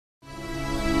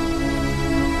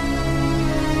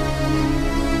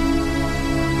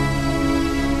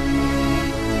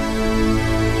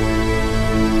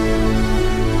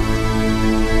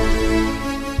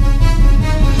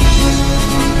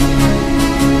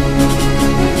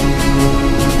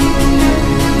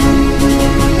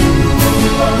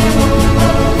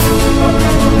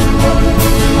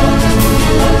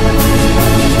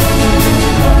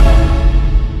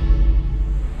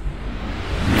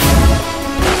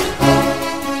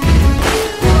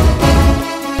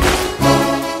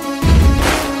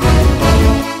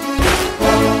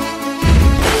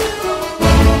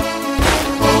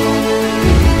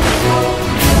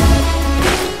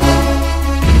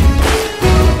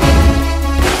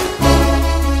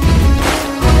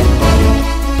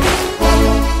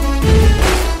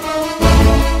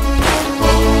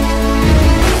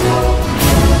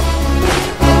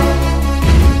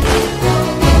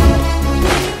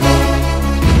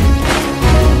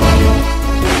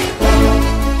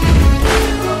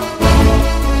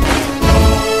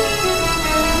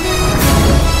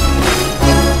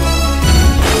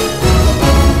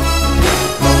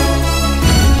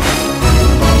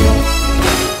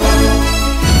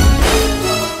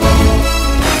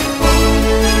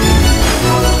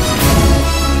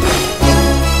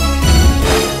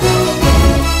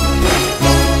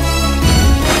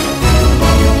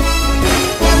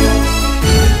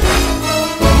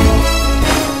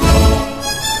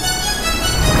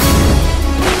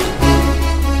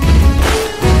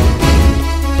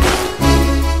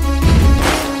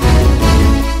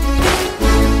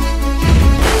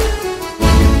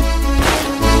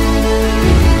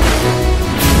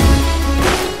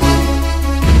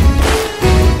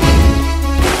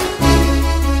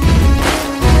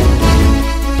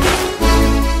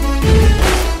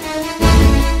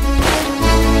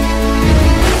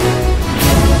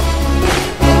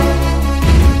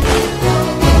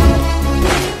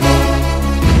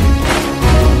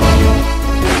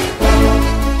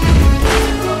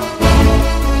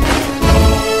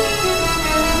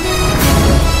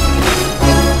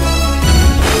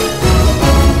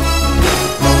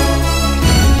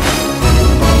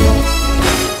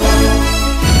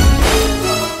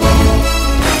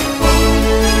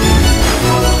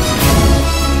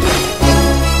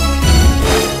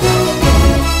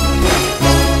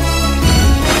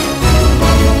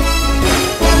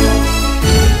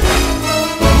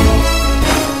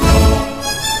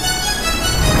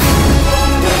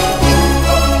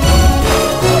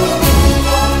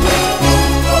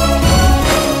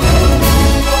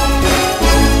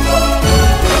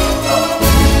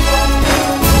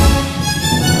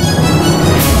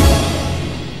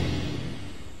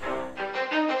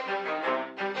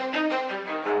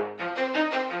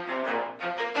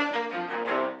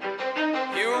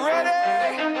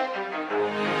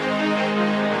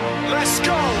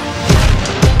go.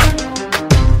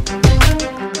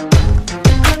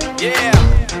 Yeah.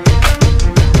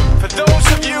 For those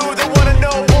of you that wanna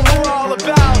know what we're all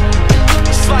about,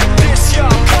 it's like this, y'all.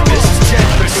 This is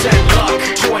 10% luck,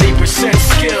 20%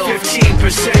 skill,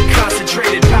 15%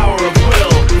 concentrated power of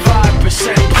will,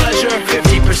 5% pleasure,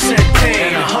 50%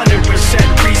 pain,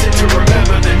 100% reason to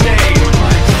remember the name.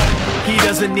 He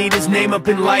doesn't need his name up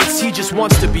in lights, he just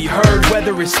wants to be heard,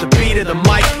 whether it's the beat of the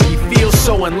mic. He feels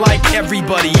so unlike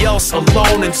everybody else,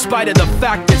 alone, in spite of the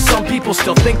fact that some people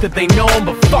still think that they know him.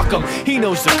 But fuck him, he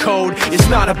knows the code. It's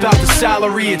not about the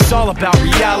salary, it's all about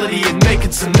reality and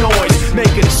making some noise,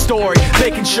 making a story,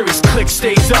 making sure his click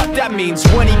stays up. That means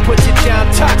when he puts it down,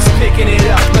 Tox picking it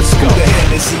up. Let's go. Who the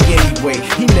hell is he anyway?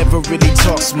 He never really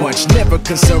talks much, never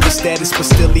concerned with status, but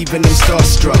still leaving him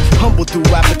starstruck. Humble through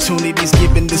opportunities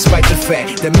given despite the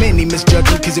fact that many misjudge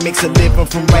him cause he makes a living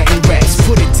from writing raps.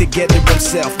 Put it together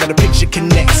himself, now the picture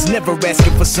connects, never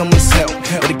asking for someone's help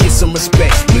or to get some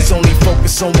respect. He's only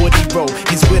focused on what he wrote,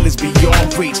 his will is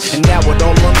beyond reach, and now it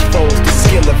all unfolds, the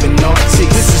skill of an artist.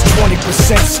 This is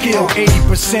 20% skill,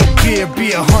 80% fear,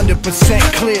 be 100%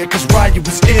 clear, cause Ryu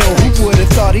was ill. Who would've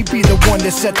thought he'd be the one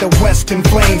that set the West in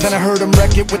flames? And I heard him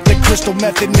wreck it with the crystal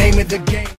method, name of the game.